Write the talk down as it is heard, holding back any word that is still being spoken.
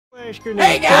Flash grenade.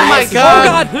 Hey guys! Oh my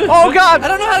god! Oh god! I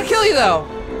don't know how to kill you though.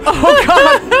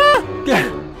 Oh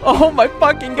god! Oh my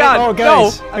fucking god! Oh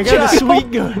guys, no! I got a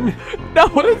sweet gun. No,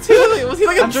 what is he? Was he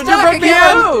like a I'm stuck, I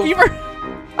can't move.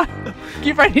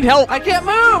 Keeper, I need help. I can't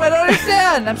move. I don't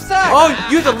understand. I'm stuck. Oh,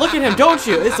 You have to look at him, don't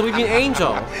you? It's the weeping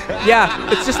angel. yeah,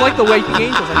 it's just like the Weeping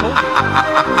Angels. I told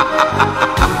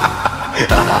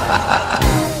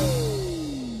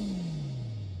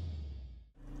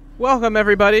you. Welcome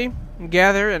everybody.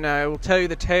 Gather and I will tell you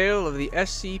the tale of the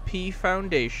SCP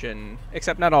Foundation.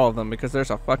 Except not all of them, because there's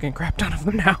a fucking crap ton of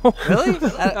them now. Really?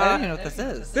 I don't even know what this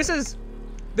is.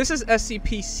 This is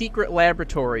SCP Secret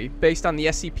Laboratory, based on the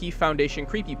SCP Foundation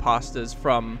creepypastas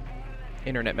from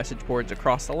internet message boards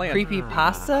across the land.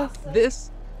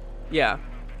 Creepypasta? Yeah.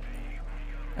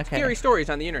 Okay. Scary stories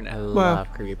on the internet. I love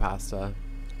creepypasta.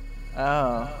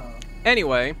 Oh.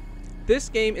 Anyway, this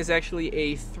game is actually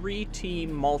a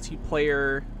 3-team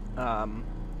multiplayer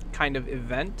kind of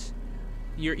event.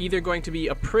 You're either going to be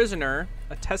a prisoner,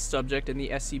 a test subject in the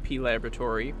SCP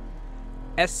laboratory,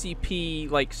 SCP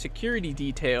like security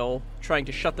detail trying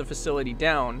to shut the facility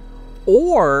down,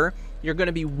 or you're going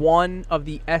to be one of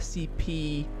the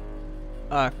SCP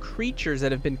creatures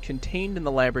that have been contained in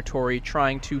the laboratory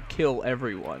trying to kill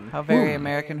everyone. How very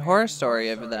American Horror Story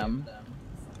of them.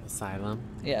 Asylum.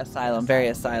 Yeah, asylum. Very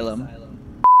asylum.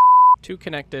 2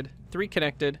 connected, 3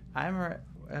 connected,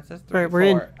 That's 3, Right, we're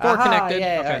in. 4. 4 Aha, connected.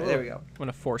 Yeah, Okay. alright, there we go. I'm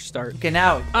gonna force start. Okay,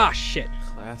 now. Ah, shit.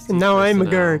 Class And now I'm a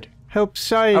personnel. guard. Help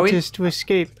scientists to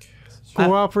escape.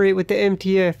 Cooperate with the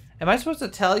MTF. Am I supposed to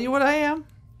tell you what I am?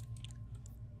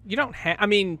 You don't have. I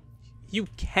mean, you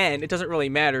can. It doesn't really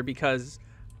matter because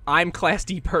I'm Class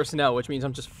D personnel, which means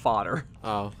I'm just fodder.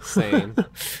 Oh, same.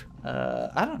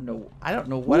 I don't know. I don't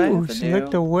know what I have to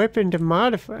Select do. a weapon to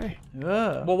modify.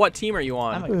 Ugh. Well, what team are you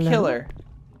on? I'm a killer.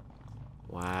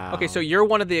 Wow. Okay, so you're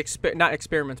one of the not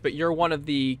experiments, but you're one of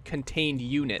the contained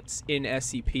units in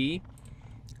SCP.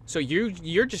 So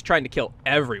you're just trying to kill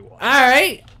everyone.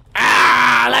 Alright.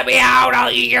 Ah, let me out. I'll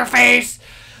eat your face.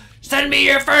 Send me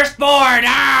your firstborn.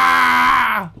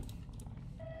 Ah!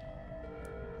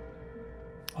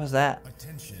 What's that?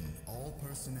 Attention, all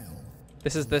personnel.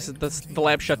 This is the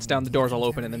lab shuts down, the doors all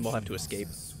open, and then we'll have to escape.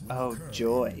 Oh,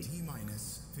 joy.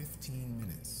 T-minus 15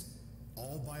 minutes.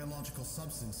 All biological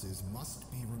substances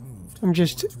must be removed. I'm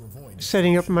just to avoid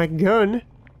setting up my gun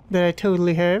that I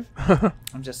totally have.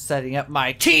 I'm just setting up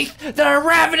my teeth that are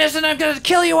ravenous and I'm gonna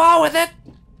kill you all with it.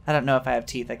 I don't know if I have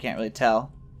teeth. I can't really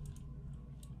tell.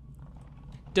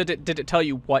 Did it tell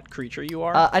you what creature you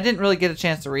are? I didn't really get a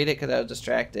chance to read it because I was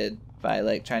distracted by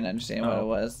like trying to understand what it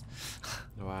was.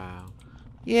 Wow.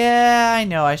 Yeah, I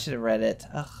know. I should have read it.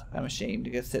 Ugh, I'm ashamed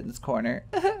to go sit in this corner.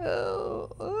 Is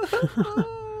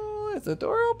the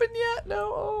door open yet?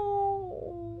 No.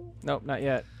 Oh. Nope, not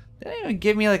yet. They didn't even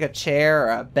give me like a chair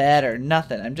or a bed or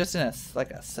nothing. I'm just in a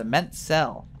cement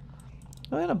cell.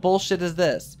 What kind of bullshit is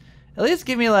this? At least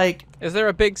give me like... Is there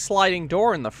a big sliding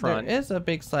door in the front? There is a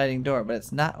big sliding door, but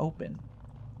it's not open.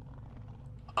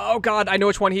 Oh god, I know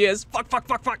which one he is. Fuck, fuck,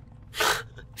 fuck, fuck.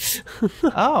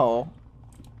 Oh.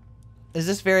 Is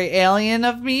this very alien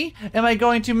of me? Am I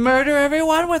going to murder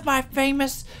everyone with my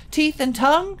famous teeth and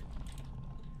tongue?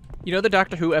 You know the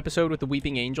Doctor Who episode with the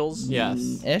Weeping Angels?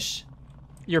 Yes. Ish.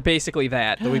 You're basically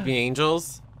that. The weeping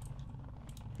angels?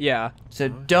 Yeah. So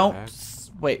don't...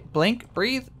 Wait, blink?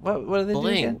 Breathe? What do they do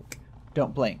again? Blink.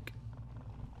 Don't blink.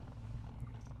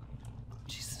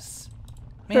 Jesus.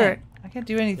 Man, Alright. I can't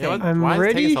do anything. Yeah, I'm why is it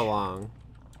ready. taking so long?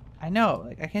 I know,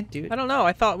 like I can't do it. I don't know.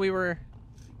 I thought we were...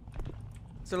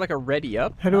 Is there like a ready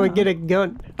up? How do I get a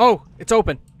gun? Oh, it's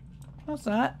open. No, it's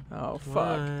not. Oh,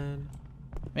 fuck. One.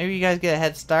 Maybe you guys get a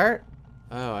head start.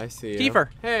 Oh, I see. Kiefer.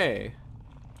 Hey.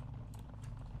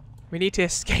 We need to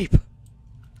escape.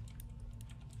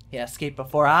 Yeah, escape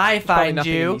before I Probably find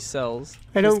nothing in you. these cells.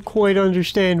 I don't quite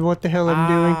understand what the hell I'm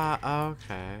doing.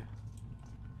 Okay.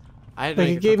 I Like,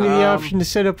 it gave me the option to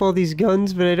set up all these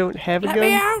guns, but I don't have a Let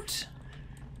me gun. out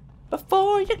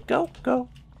before you go.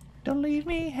 Don't leave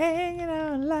me hanging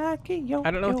out like a yo. I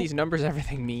don't know what these numbers and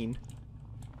everything mean.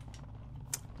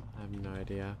 I have no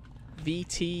idea.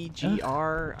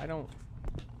 VTGR. I don't...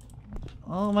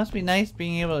 Oh, it must be nice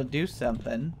being able to do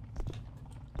something.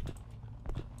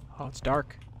 Oh, it's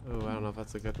dark. Oh, I don't know if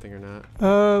that's a good thing or not.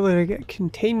 What I got?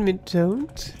 Containment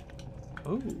zones.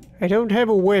 Ooh. I don't have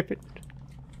a weapon.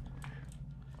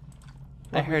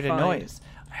 I heard a find? noise.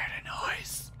 I heard a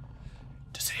noise.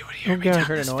 Does anyone hear Oh me god. down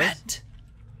Heard a this noise? vent?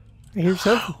 I hear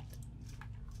something.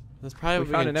 That's probably We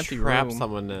found gonna an empty trap room.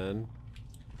 someone in.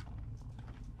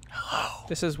 Hello.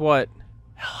 This is what...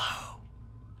 Hello.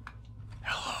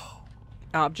 Hello.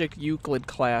 Object Euclid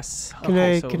class. Can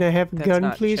I have a that's gun,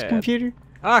 not please, Chad. computer?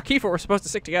 Ah, Kiefer, we're supposed to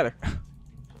stick together.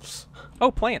 Oh,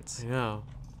 plants. I know.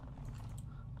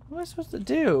 What am I supposed to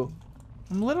do?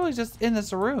 I'm literally just in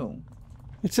this room.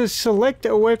 It says select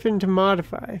a weapon to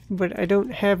modify, but I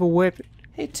don't have a weapon.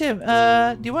 Hey Tim, do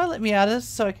you want to let me out of this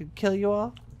so I can kill you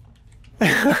all?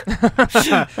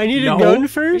 I need No. a gun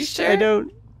first. sure? I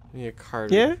don't. I need a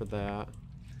card Yeah? for that.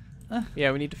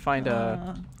 Yeah, we need to find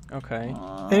a... Okay.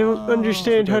 I don't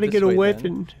understand Go how to this get a way, then.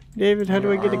 weapon. David, how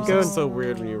do I get a gun? It's so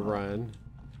weird when you run.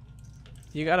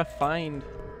 You gotta find...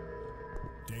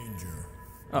 Danger.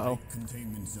 Uh-oh.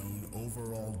 Containment zone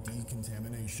overall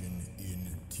decontamination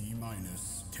in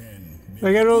T-minus 10 minutes.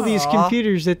 I got all these Aw.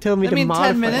 computers that tell me I to mean, modify.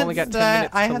 10 minutes. only got 10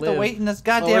 minutes I to have live. to wait in this Oh,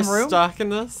 goddamn we're room. stuck in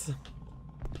this?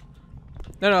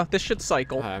 No, this should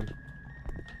cycle. Okay.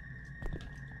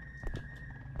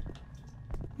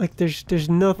 Like there's We're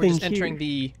nothing just here. entering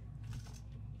the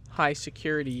high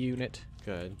security unit.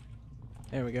 Good.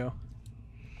 There we go.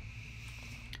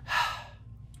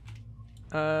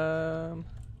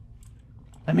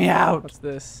 Let me out. What's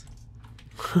this?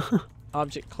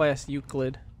 Object class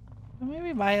Euclid. Maybe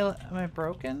am I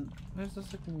broken? There's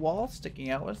this like wall sticking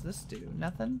out. What does this do?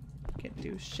 Nothing. Can't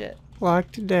do shit.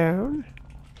 Locked down.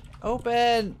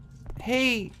 Open.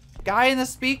 Hey, guy in the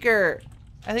speaker.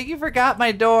 I think you forgot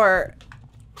my door.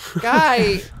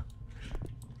 Guy.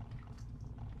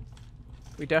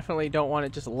 We definitely don't want to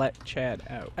just let Chad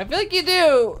out. I feel like you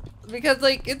do because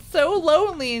like it's so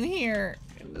lonely in here.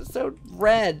 It's so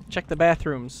red. Check the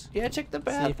bathrooms. Yeah, check the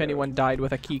bathroom. See if anyone died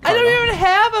with a key I card. don't even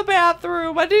have a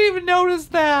bathroom. I didn't even notice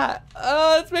that.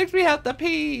 This makes me have to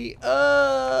pee.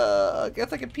 I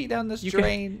guess I can pee down this You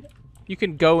drain. You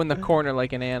can go in the corner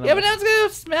like an animal. Yeah, but now it's gonna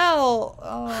smell.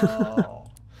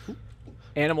 Oh.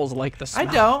 Animals like the smell.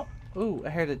 I don't. Ooh, I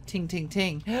heard a ting ting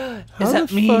ting. Is How that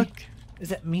the me? fuck? Is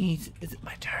that me? Is it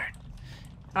my turn?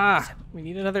 Ah, we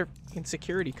need another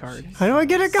insecurity card. How do I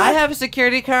get a gun? I have a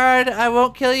security card. I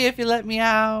won't kill you if you let me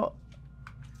out.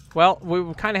 Well,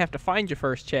 we kind of have to find you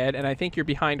first, Chad, and I think you're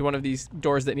behind one of these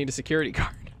doors that need a security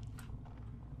card.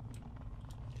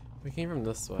 We came from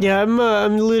this way. Yeah,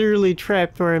 I'm literally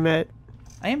trapped where I'm at.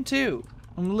 I am too.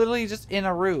 I'm literally just in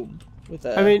a room with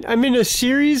a. I mean, I'm in a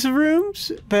series of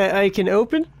rooms that I can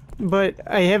open, but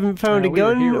I haven't found a we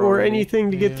were gun here or already. anything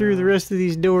to get through the Yeah. rest of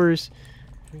these doors.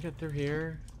 Can we get through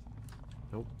here?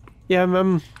 Yeah,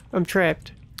 I'm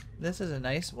trapped. This is a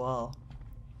nice wall.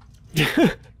 In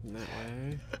that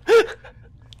way.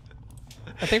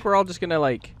 I think we're all just gonna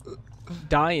like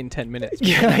die in 10 minutes.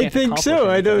 Yeah, I Can't think so.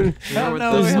 accomplish I don't. anything. I don't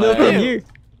know There's what to nothing do. here.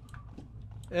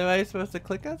 Am I supposed to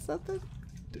click on something?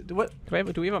 What?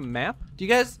 Do we have a map? Do you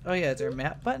guys? Oh yeah, is there a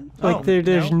map button? Like oh,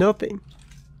 there's no? nothing.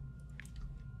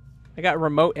 I got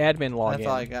remote admin login. That's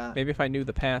all I got. Maybe if I knew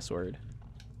the password.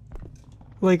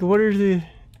 Like what are the?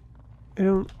 I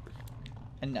don't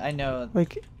And I know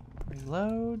like.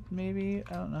 reload. Maybe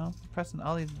I don't know. Pressing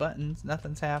all these buttons,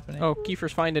 nothing's happening. Oh,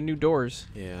 Kiefer's finding new doors.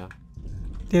 Yeah.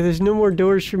 Yeah, there's no more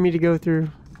doors for me to go through.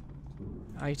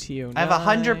 ITO9. I have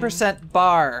 100%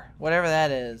 bar, whatever that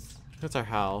is. That's our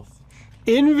health.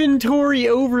 Inventory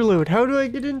overload. How do I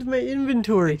get into my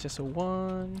inventory?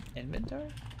 HSO1. Inventory.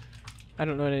 I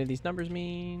don't know what any of these numbers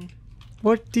mean.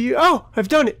 What do you? Oh, I've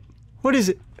done it. What is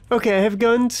it? Okay, I have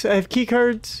guns. I have key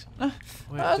cards. Wait,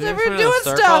 I was did we never find a doing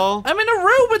circle? stuff. I'm in a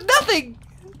room with nothing.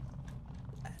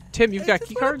 Tim, you've I got just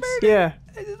key wanna cards? murder Yeah.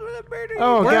 I just want to murder you.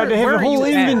 Oh Where- god, I have where a are whole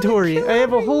you at? inventory. I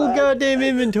have a whole goddamn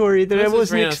inventory that I This is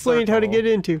wasn't ran a explained how to circle. get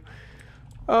into.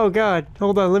 Oh god,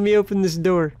 hold on, let me open this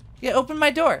door. Yeah, open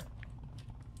my door.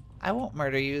 I won't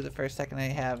murder you the first second I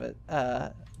have it,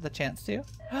 the chance to.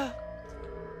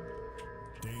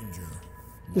 Danger.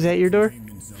 Is that your door?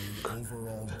 Containment zone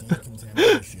overall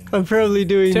decontamination I'm probably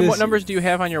doing Tim, this. what numbers do you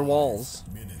have on your walls?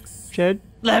 minutes. Chad?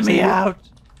 Let me out.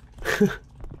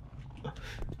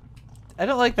 I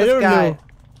don't like I this don't guy. know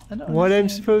I don't what I'm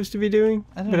understand. supposed to be doing,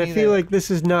 I don't but I either. feel like this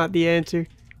is not the answer.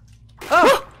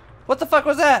 Oh! What the fuck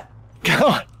was that?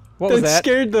 God, What was that?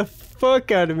 scared the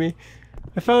fuck out of me.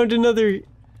 I found another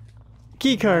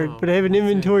key card, Wow, but I have an what's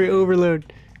inventory it?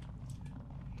 overload.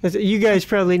 You guys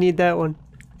probably need that one.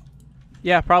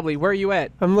 Yeah, probably. Where are you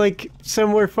at? I'm like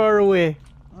somewhere far away.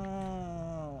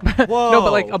 Whoa. No,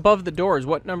 but like above the doors.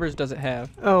 What numbers does it have?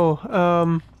 Oh,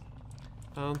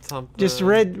 Found something. just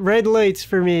red lights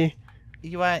for me.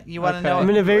 You want to Okay. know I'm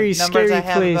in a what very numbers scary I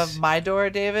have place. above my door,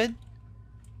 David?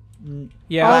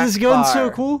 Yeah. Oh, Black this gun's so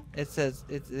bar. cool. It says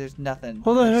there's nothing.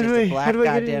 Hold on, it's how just do a I- black how do I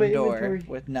get into goddamn my door inventory?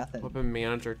 with nothing. Weapon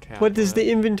manager tab. What is the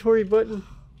inventory button?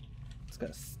 Just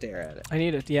gonna stare at it. I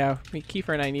need a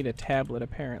Kiefer and I need a tablet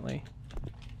apparently.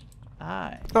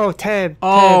 I. Oh, tab.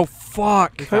 Oh, tab.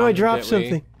 fuck. How do I Found it, drop didn't we?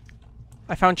 something?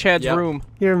 I found Chad's Yep. room.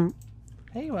 Here,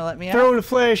 Hey, you wanna let me out? throwing a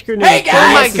flash grenade. Hey, guys!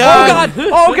 Oh my Oh, god! God.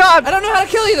 Oh, God. I don't know how to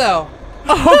kill you though.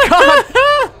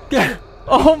 Oh, God.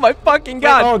 Oh, my fucking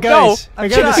God. Oh, guys, No, I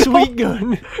got a shut up. sweet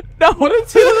gun. No. What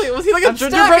is he? Was he like a I'm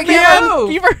stuck, gingerbread I can't man? move.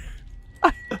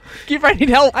 Keeper, I need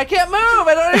help. I can't move.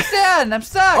 I don't understand. I'm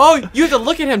stuck. Oh, you have to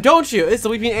look at him, don't you? It's the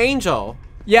weeping angel.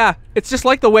 Yeah, it's just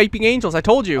like the Weeping Angels. I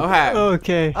told you. Okay.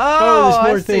 Okay. Oh, there's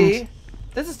more I things. see.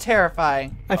 This is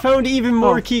terrifying. I found even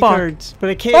more Oh, key fuck. cards,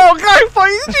 but I can't. Oh, God,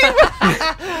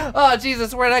 fucking Oh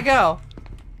Jesus, where'd I go?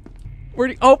 Where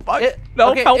do you, oh, fuck. It,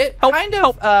 No, okay, help, it help, kind of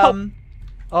help, help,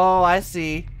 Oh, I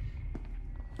see.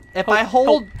 If help, I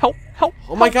hold, help.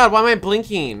 Oh my god, why am I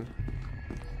blinking?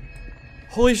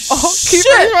 Holy Oh, shit!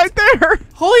 Keeper's right there.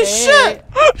 Holy Hey. shit!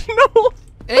 No.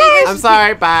 Hey, you guys I'm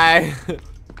sorry, bye.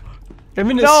 I'm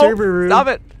in a No. server room. Stop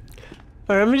it.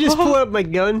 Alright, I'm gonna just pull out my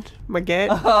gun, my gat,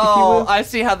 if you Oh, will. I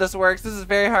see how this works. This is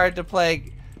very hard to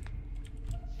play.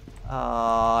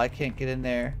 Oh, I can't get in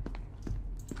there.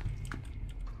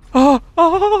 Oh,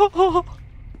 oh, oh, oh.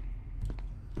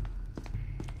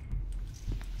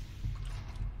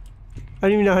 I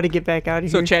don't even know how to get back out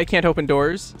of So here. Chad can't open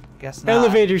doors. Guess not.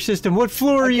 Elevator system. What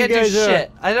floor I are you can't do guys shit.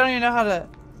 at? I don't even know how to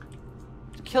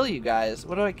kill you guys.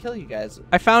 What do I kill you guys?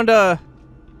 I found a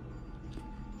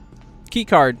key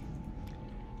card.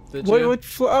 Did What? you? What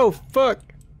floor? Oh, fuck!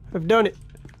 I've done it.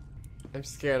 I'm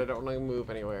scared. I don't want to move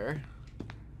anywhere.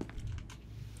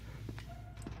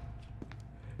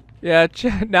 Yeah,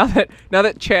 Chad, now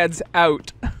that Chad's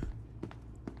out.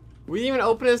 We didn't even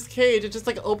open his cage. It just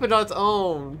like opened on its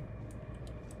own.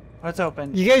 What's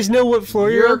open? You guys know what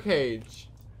floor you're Your on? cage.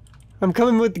 I'm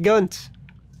coming with the guns.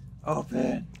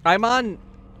 Open.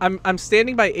 I'm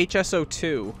standing by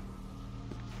HSO2.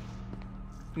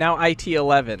 Now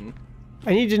IT11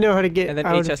 I need to know how to get and then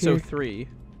out of here. HSO3.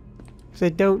 Because I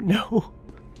don't know.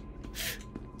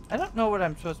 I don't know what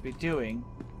I'm supposed to be doing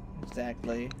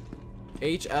exactly.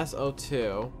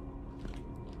 HSO2.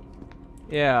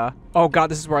 Yeah. Oh god,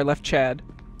 this is where I left Chad.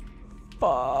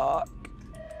 Fuck.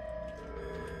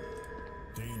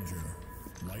 Danger.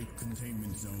 Light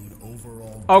containment zone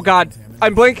overall. Oh god,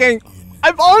 I'm blinking.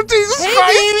 I'm oh Jesus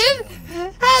Christ!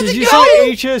 David! How's Did it you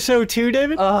going? say HSO2,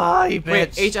 David? Oh, you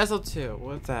Wait, bitch. HSO2.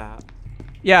 What's that?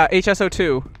 Yeah,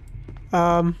 HSO2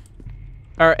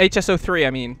 or HSO3. I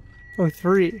mean.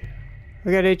 03.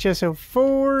 I got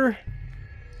HSO4.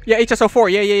 Yeah,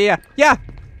 HSO4. Yeah.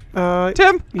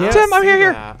 Tim, yeah. Tim, I'm See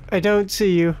here. that. I don't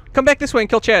see you. Come back this way and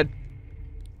kill Chad.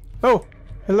 Oh,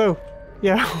 hello.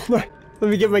 Yeah, hold on.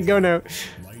 Let me get my gun out.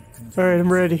 Alright,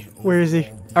 I'm ready. Where is he?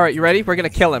 All right, you ready? We're gonna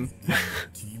kill him.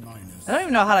 I don't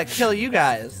even know how to kill you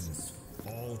guys.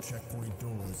 All checkpoint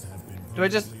doors have been Do I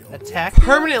just attack you?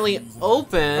 Permanently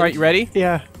open. All right, you ready?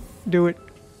 Yeah, do it.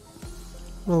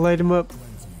 We'll light him up.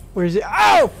 Where is he?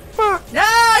 Oh, fuck! No,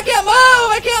 I can't move!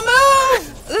 I can't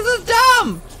move! This is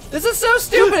dumb! This is so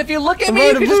stupid. If you look at I'm me, you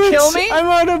out of can just kill bullets. me. I'm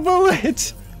out of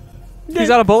bullets. He's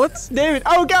out of bullets. David,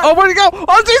 oh god! Oh, where'd he go?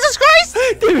 Oh, Jesus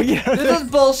Christ! David, get out of This is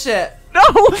bullshit. No!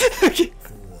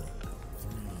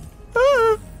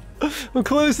 Ah, I'm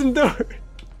closing the door.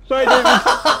 Bye, David.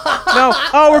 No!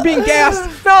 Oh, we're being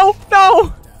gassed. No!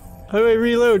 No! How do I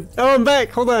reload? Oh, I'm back.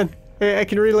 Hold on. I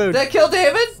can reload. Did I kill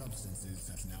David?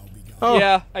 Oh.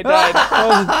 Yeah, I died.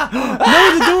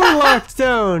 No, the door locked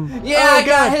down. Yeah, Oh, I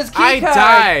got God. his key I card.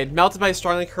 died. Melted by a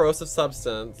strongly corrosive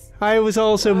substance. I was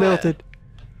also melted.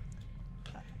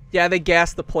 Yeah, they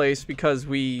gassed the place because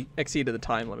we exceeded the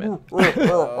time limit.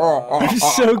 I'm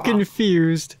so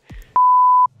confused.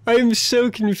 I am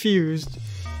so confused.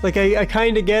 Like, I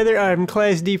kind of gather I'm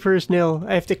Class D personnel.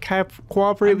 I have to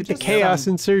cooperate with the just Chaos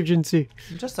some- Insurgency.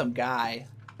 I'm just some guy.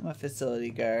 I'm a facility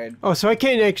guard. Oh, so I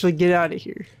can't actually get out of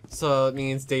here. So it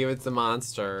means David's the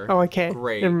monster. Oh, I can't.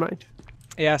 Great. Never mind.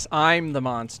 Yes, I'm the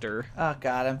monster. Oh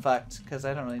god, I'm fucked because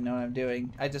I don't really know what I'm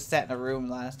doing. I just sat in a room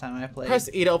last time I played. Press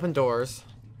E to open doors.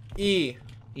 E.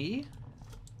 E?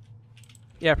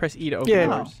 Yeah, press E to open Yeah.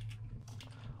 doors.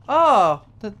 Oh,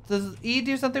 does E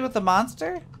do something with the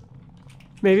monster?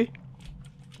 Maybe.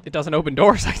 It doesn't open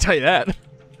doors, I can tell you that.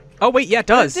 Oh, wait, yeah, it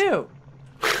What does does. it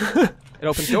do? It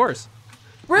opens doors.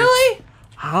 Really?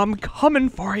 I'm coming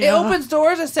for you. It opens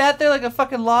doors? I sat there like a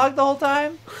fucking log the whole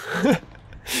time? Yes,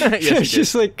 you It's did.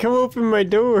 just like, come open my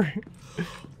door.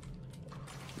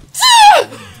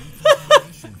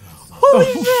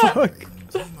 Holy Fuck.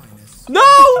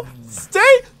 No!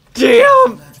 Stay!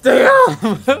 Damn!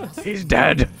 Damn! He's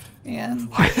dead. And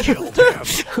I killed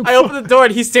him. I opened the door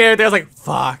and he stayed there. I was like,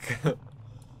 fuck.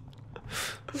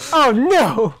 Oh,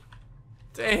 no.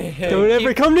 Dang. Don't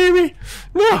ever come near me.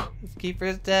 No. This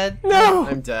keeper's dead. No.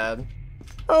 I'm dead.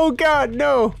 Oh God,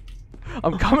 no.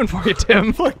 I'm coming for you,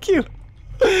 Tim. Fuck you.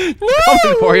 No.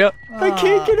 Coming for you. I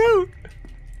can't get out.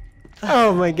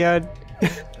 Oh my God. I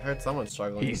heard someone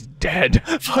struggling. He's dead.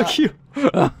 Fuck you.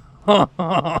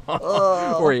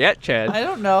 Where you at, Chad? I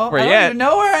don't know. Where I you don't at? even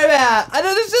know where I'm at. I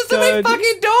know there's just so many God.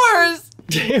 fucking doors.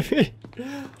 Damn it.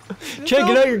 Chad,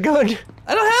 get out your gun.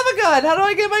 I don't have a gun. How do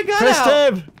I get my gun Press out?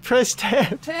 tab. Press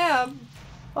tab. Tab.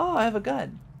 Oh, I have a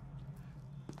gun.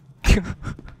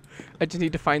 I just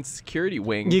need to find security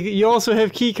wing. You also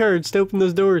have key cards to open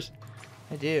those doors.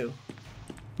 I do.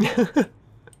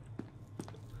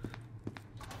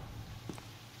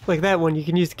 Like that one, you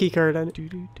can use the key card on it.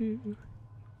 Do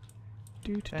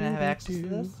I have access to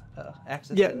this? Oh,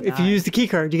 access Yeah, to if you use the key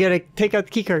card, you gotta take out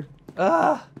the key card.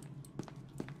 Ugh.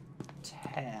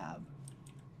 Tab.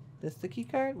 This the key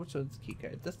card? Which one's the key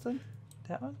card? This one?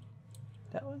 That one?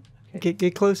 That one? Okay.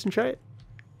 Get close and try it.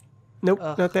 Nope,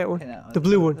 Ugh, not that one. okay, now, The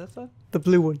blue one. This one? The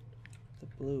blue one. The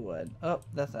blue one. Oh,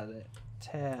 that's not it.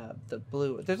 Tab. The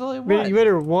blue one. There's only You one.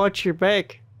 better watch your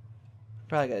back.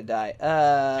 Probably gonna die.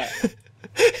 Yeah,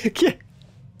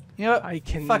 You know what? I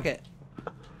can- Fuck it.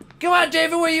 Come on,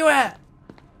 David, where you at?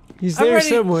 he's I'm there ready.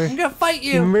 somewhere. I'm gonna fight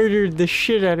He you. murdered the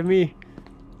shit out of me.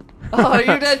 Oh,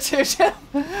 you're dead too, Tim.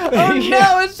 Oh Yeah.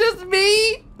 no, it's just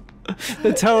me.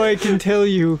 That's how I can tell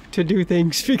you to do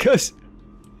things, because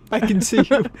I can see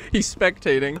you. He's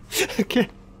spectating. Okay.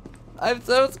 I'm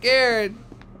so scared.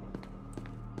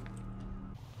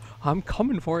 I'm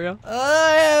coming for you.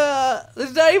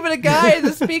 There's not even a guy in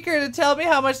the speaker to tell me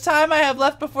how much time I have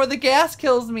left before the gas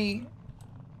kills me.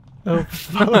 Oh,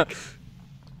 fuck.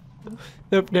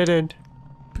 Nope, dead end.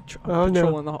 Oh, no.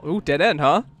 Patrolling the ooh, dead end,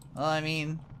 huh? Well, I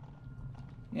mean,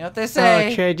 you know what they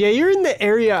say. Oh, Chad, yeah, you're in the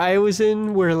area I was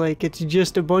in where, like, it's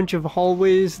just a bunch of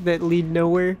hallways that lead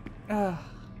nowhere. Ugh.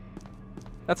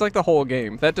 That's like the whole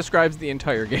game. That describes the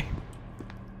entire game.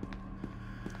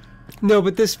 No,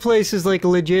 but this place is, like,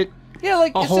 legit Yeah,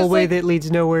 like a it's hallway just like, that leads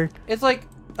nowhere. it's like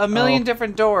a million Oh.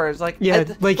 different doors. Like Yeah,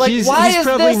 like he's why he's is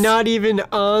probably this not even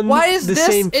on why is the this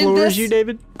same in floor as this- you,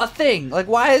 David. a thing. Like,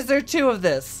 why is there two of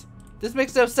this? This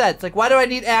makes no sense. Like, why do I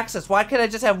need access? Why can't I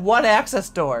just have one access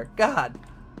door? God.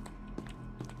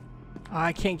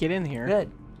 I can't get in here.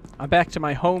 Good. I'm back to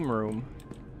my homeroom.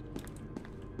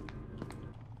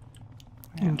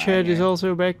 And Chad is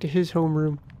also back to his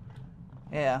homeroom.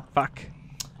 Yeah. Fuck.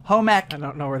 Home ec. I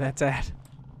don't know where that's at.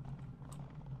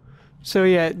 So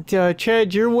yeah,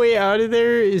 Chad, your way out of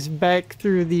there is back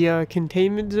through the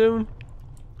containment zone.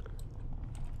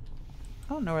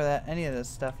 I don't know where that any of this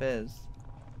stuff is.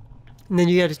 And then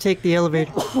you got to take the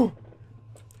elevator. Oh,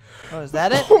 is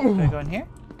that it? Can I go in here?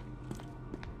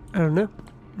 I don't know.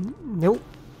 Nope,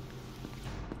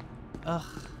 Ugh.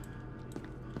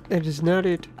 that is not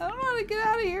it. I don't know how to get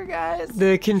out of here, guys.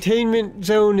 The containment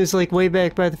zone is like way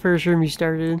back by the first room you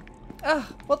started in. Ugh.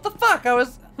 What the fuck? I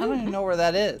don't even know where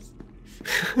that is.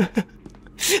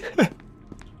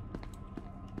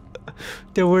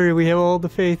 Don't worry, we have all the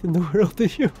faith in the world in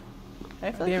you.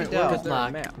 I feel Damn like it, you where don't. is there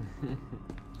a map?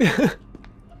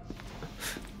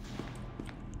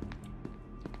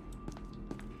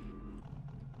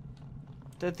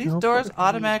 Did these Nope. doors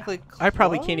automatically close? I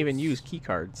probably can't even use key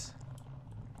cards.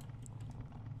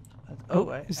 Oh,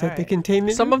 Is that the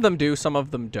containment? Some room? of them do, some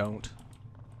of them don't.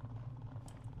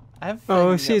 I have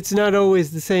Oh, see, it's not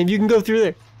always the same. You can go through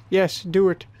there. Yes, do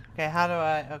it. Okay, how do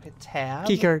I... Okay, tab.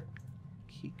 Key card.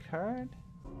 Key card?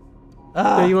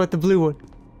 No, you want the blue one.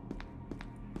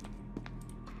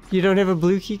 You don't have a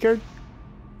blue key card?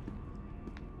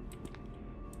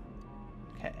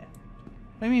 Okay.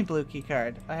 What do you mean blue key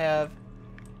card? I have...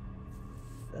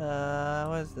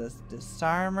 what is this?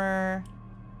 Disarmor.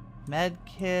 Med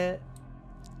kit.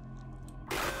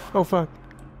 Oh, fuck.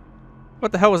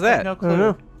 What the hell was that? No I clue. don't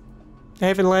know. That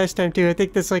happened last time, too. I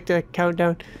think that's like the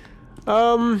countdown.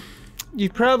 You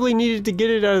probably needed to get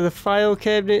it out of the file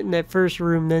cabinet in that first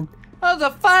room, then. Oh,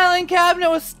 there's a filing cabinet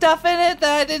with stuff in it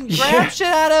that I didn't grab Yeah. shit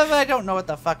out of. I don't know what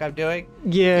the fuck I'm doing.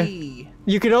 Yeah. E.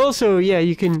 You could also, yeah,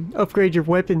 you can upgrade your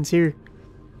weapons here.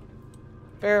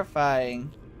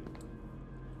 Verifying.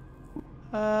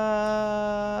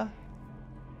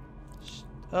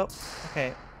 Oh,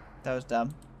 okay. That was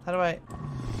dumb. How do I...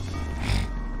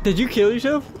 Did you kill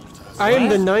yourself? I am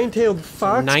the nine-tailed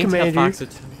fox commander.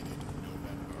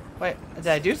 Wait, did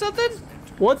I do something?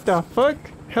 What the fuck?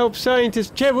 Help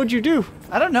scientist. Chad, what'd you do?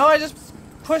 I don't know. I just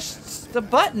pushed the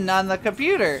button on the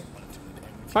computer.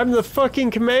 I'm the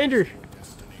fucking commander.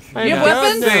 I You am have God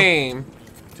weapons? now. Same.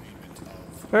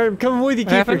 Alright, I'm coming with you,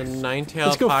 What Keeper. happened? The nine-tailed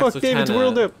Let's go fox fuck David's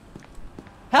lieutenant. world up.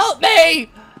 Help me!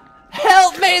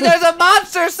 Help me! There's a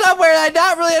monster somewhere. I'm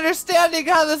not really understanding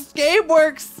how this game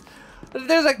works.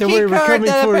 There's a key card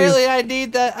that apparently I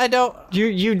need that I don't.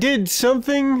 You did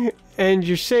something, and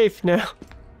you're safe now.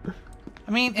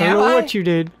 I mean, I don't know what you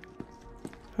did.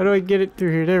 How do I get it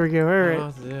through here? There we go. All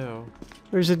right.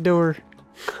 There's a door.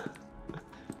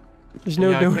 There's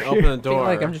no door here. Open the door. I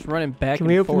feel like I'm just running back. Can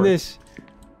we open this?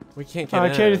 We can't get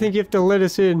in. I kind of think you have to let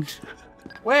us in.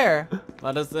 Where?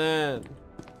 Let us in.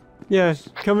 Yeah,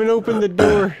 come and open the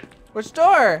door. Which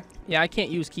door? Yeah, I can't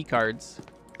use key cards.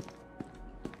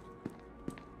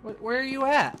 Where are you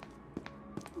at?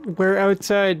 We're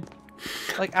outside.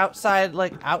 Like outside?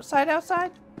 Like outside?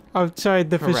 Outside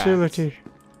the Correct. facility.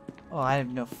 Oh, I have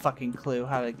no fucking clue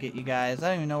how to get you guys. I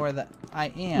don't even know where I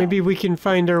am. Maybe we can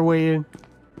find our way in.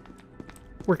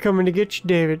 We're coming to get you,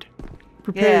 David.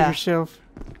 Prepare yourself.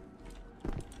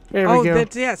 There we go.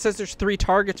 Yeah, it says there's 3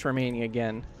 targets remaining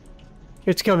again.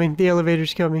 It's coming. The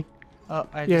elevator's coming. Oh,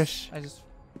 I Yes. just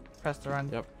pressed the wrong.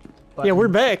 Yep. Button. Yeah, we're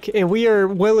back, and we are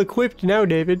well equipped now,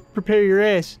 David. Prepare your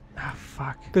ass, Ah,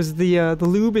 fuck. because the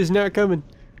lube is not coming.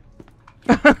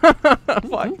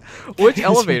 Fuck. Which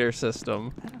elevator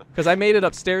system? Because I made it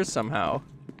upstairs somehow.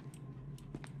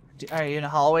 Are you in the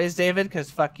hallways, David? Because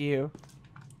fuck you.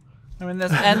 I'm in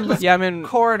this endless Yeah, I'm in.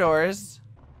 corridors.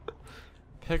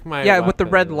 Pick my. Yeah, with the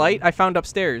red weapon. light I found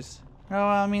upstairs. Oh, well,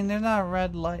 I mean, there's not a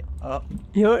red light. Oh,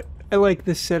 You know what? I like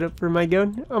this setup for my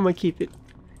gun. I'm gonna keep it.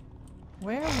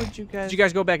 where would you guys? Did you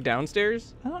guys go back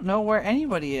downstairs? I don't know where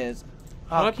anybody is.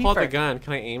 How do I pull out the keeper. gun?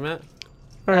 Can I aim it?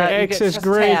 All right, You get- access press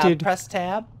granted. Tab, press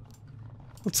tab,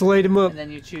 Let's light him up. and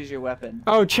then you choose your weapon.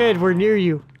 Oh, Chad, we're near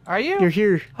you. Are you? You're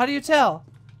here How do you tell?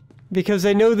 because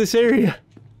I know this area.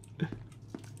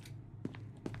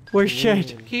 Where's Chad?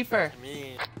 Kiefer,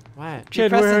 What? you're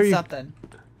Chad, where are pressing you? something.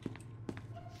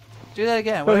 Do that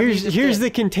again. Oh, whatever you here's just here's did. the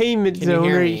containment Can you zone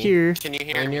hear right me? here. Can you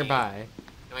hear Am I me? nearby?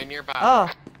 Am I nearby? Oh,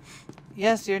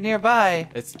 yes, you're nearby.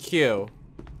 It's Q.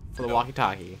 For the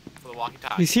walkie-talkie. For the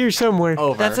walkie-talkie. He's here somewhere.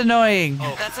 Over. That's annoying.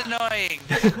 Oh, that's annoying.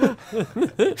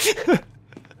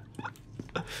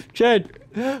 Chad,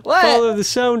 What? follow the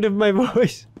sound of my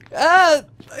voice. Uh,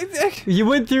 You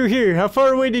went through here. How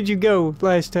far away did you go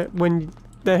last time when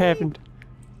that happened?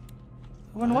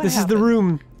 when what This is the happened?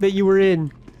 room that you were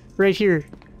in, right here.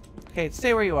 Okay,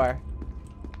 stay where you are.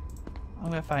 I'm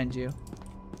gonna find you.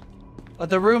 Oh,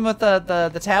 the room with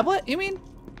the tablet? You mean?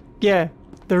 Yeah,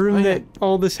 the room Oh, yeah. that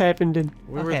all this happened in.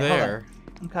 We were Okay, hold on. there.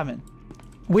 I'm coming.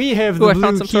 We have Ooh, the I found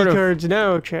blue some key sort of- cards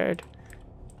now, Chad.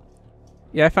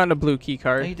 Yeah, I found a blue key No,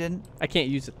 card. you didn't. I can't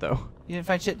use it though. You didn't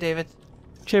find shit, David.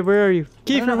 Chad, where are you? I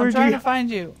Kiefer, don't know, I'm where'd trying you to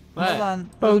find you. What? Hold on.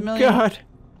 There's Oh, a million God.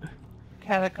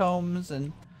 catacombs,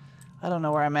 and I don't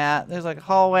know where I'm at. There's like a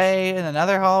hallway, and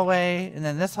another hallway, and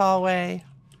then this hallway,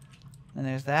 and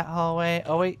there's that hallway.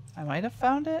 Oh wait, I might have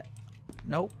found it.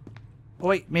 Nope. Oh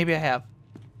wait, maybe I have.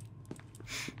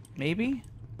 Maybe.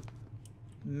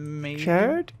 Maybe.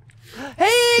 Chad?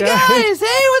 Hey Chad. guys!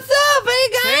 Hey, what's up? Hey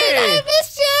guys! Hey. I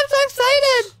missed you. I'm so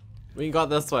excited. We can go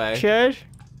this way. Chad?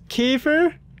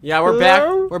 Kiefer? Yeah, we're Hello?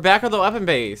 back. We're back at the weapon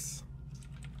base.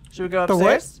 Should we go The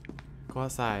what? upstairs? Go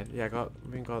outside. Yeah, go.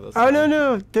 We can go this Oh, way.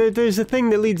 no. There's a thing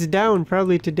that leads down,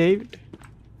 probably to David.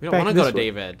 We don't Back want to go this to way.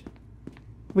 David.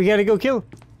 We gotta go kill him.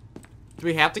 Do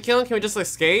we have to kill him? Can we just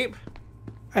escape?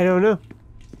 I don't know.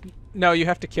 No, you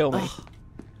have to kill me. All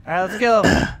right, let's kill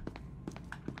him.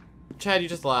 Chad, you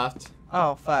just left.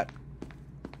 Oh fuck.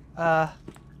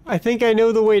 I think I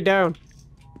know the way down.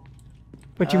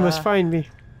 But you must find me.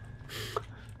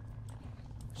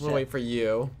 I'm gonna wait for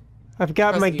you. I've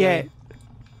got Press my E. gat.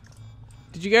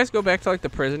 Did you guys go back to like the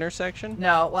prisoner section?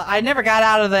 No, well, I never got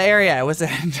out of the area I was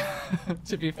in.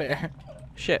 To be fair.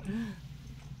 Shit.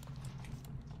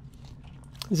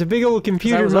 There's a big old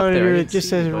computer was up there, I monitor that didn't just see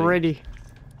says anybody. ready.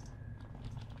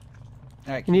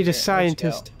 All right. You need a Kiefer, let's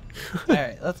scientist. go. All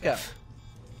right, let's go.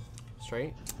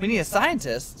 Straight. We need a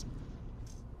scientist.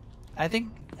 I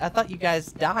thought you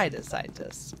guys died as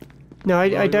scientists. No, Well,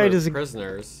 I we died were as a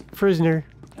prisoners. prisoner.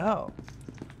 Oh.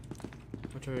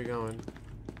 Which way are we going?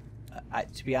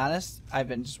 To be honest, I've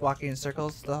been just walking in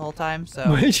circles the whole time.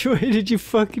 So Which way did you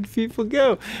fucking people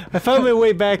go? I found my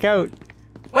way back out.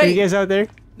 Are you wait. guys out there?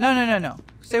 No.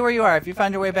 Stay where you are. If you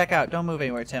find your way back out, don't move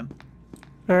anywhere, Tim.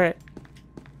 Alright.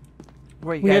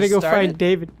 Where you We guys gotta go started? find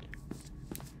David.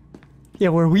 Yeah,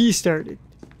 where we started.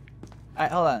 All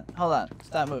right, hold on.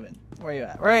 Stop moving. Where are you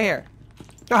at? Right here.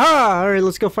 Aha! Alright,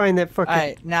 let's go find that fucker. All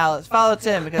right, now let's follow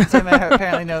Tim because Tim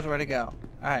apparently knows where to go.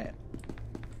 All right.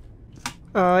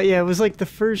 Yeah, it was like the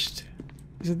first...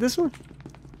 Is it this one?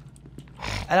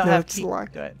 I don't No, have it's key.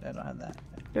 locked. Good. I don't have that.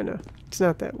 No, it's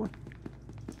not that one.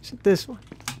 Is it this one?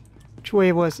 Which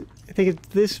way was it? I think it's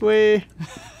this way.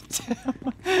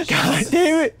 God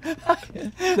damn it!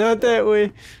 Not that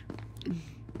way.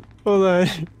 Hold on.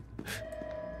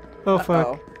 Oh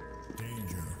fuck.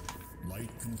 Danger. Light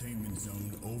containment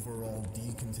zone overall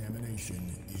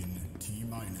decontamination in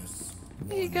T-minus.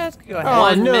 You guys can go ahead. Oh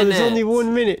 1 no, there's minute. only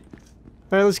 1 minute.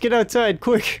 Alright, let's get outside,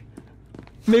 quick.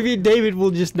 Maybe David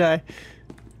will just die.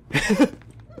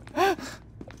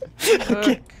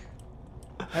 Okay.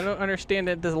 I don't understand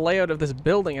the layout of this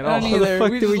building at I all. don't How the either.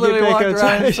 fuck We do just we get literally back walked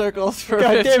around in outside? circles for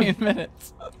God damn 15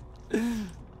 minutes.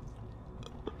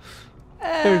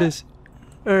 There it is.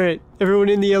 Alright, everyone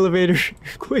in the elevator.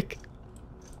 Quick.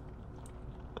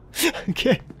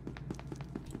 Okay.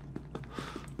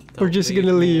 We're Don't just leave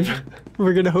gonna me. leave.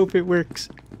 We're gonna hope it works.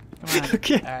 Come on.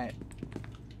 Okay. Alright.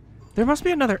 There must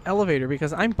be another elevator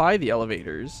because I'm by the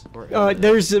elevators. We're in it.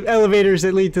 There's the elevators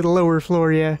that lead to the lower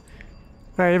floor, yeah.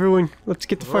 Alright, everyone, let's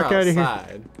get the We're fuck out of here.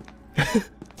 outside.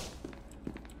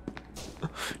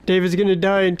 David's gonna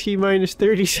die in T-minus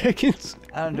 30 seconds.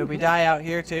 I don't know. Did we die out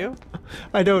here too?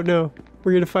 I don't know.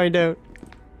 We're gonna find out.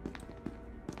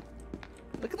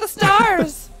 Look at the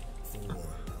stars!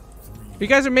 You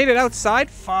guys have made it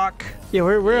outside? Fuck. Yeah,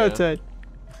 we're Yeah. outside.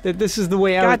 This is the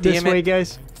way out God this damn it. way,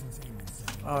 guys.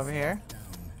 Over here.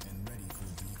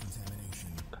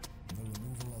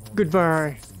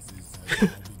 Goodbye.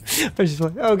 I just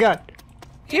like, oh god.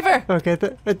 Kiefer! Okay,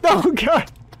 oh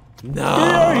god.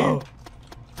 No.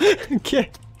 Okay.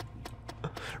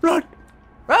 Run.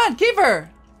 Run, Kiefer!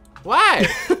 Why?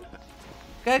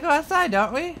 Gotta go outside,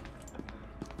 don't we?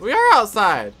 We are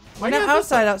outside. We're Why not do you have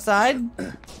this- outside.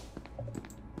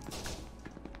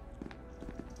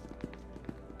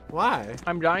 Why?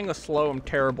 I'm dying a slow and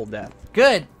terrible death.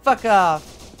 Good. Fuck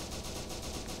off.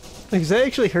 Like, is that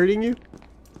actually hurting you?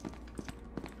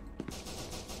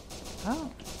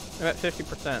 Oh. I'm at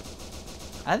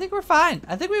 50%. I think we're fine.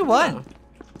 I think we won. Yeah.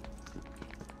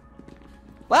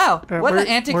 Wow. Alright, What we're an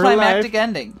anticlimactic alive.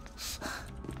 ending.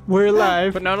 We're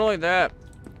alive. But not only that,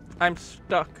 I'm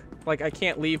stuck. Like, I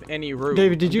can't leave any room.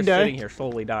 David, did I'm you just die? sitting here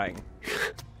slowly dying.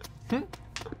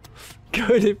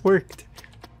 Good, it worked.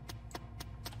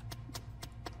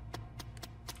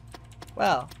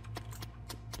 Well.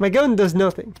 My gun does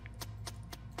nothing.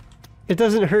 It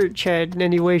doesn't hurt Chad in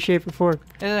any way, shape, or form.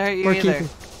 It doesn't hurt you Or either.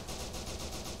 Keith.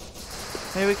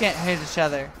 Maybe we can't hit each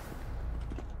other.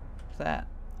 What's that?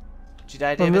 Did you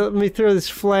die, Well, David? let me throw this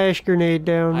flash grenade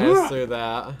down. I just threw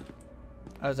that.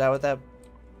 Oh, is that what that...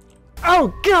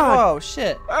 Oh god! Whoa,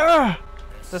 shit. Ah!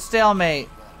 It's a stalemate.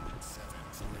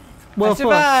 Well, I fuck.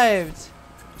 survived.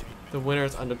 The winner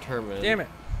is undetermined. Damn it.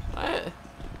 What?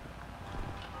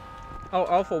 Oh,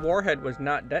 Alpha Warhead was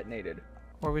not detonated.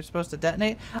 Were we supposed to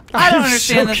detonate? I don't I'm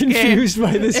understand so this game. confused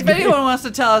by this If game. anyone wants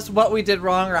to tell us what we did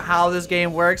wrong or how this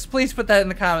game works, please put that in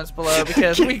the comments below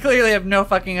because we clearly have no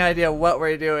fucking idea what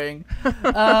we're doing.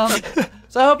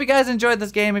 So I hope you guys enjoyed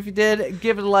this game. If you did,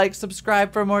 give it a like,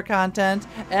 subscribe for more content,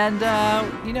 and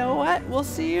you know what? We'll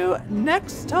see you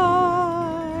next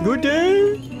time. Good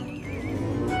day.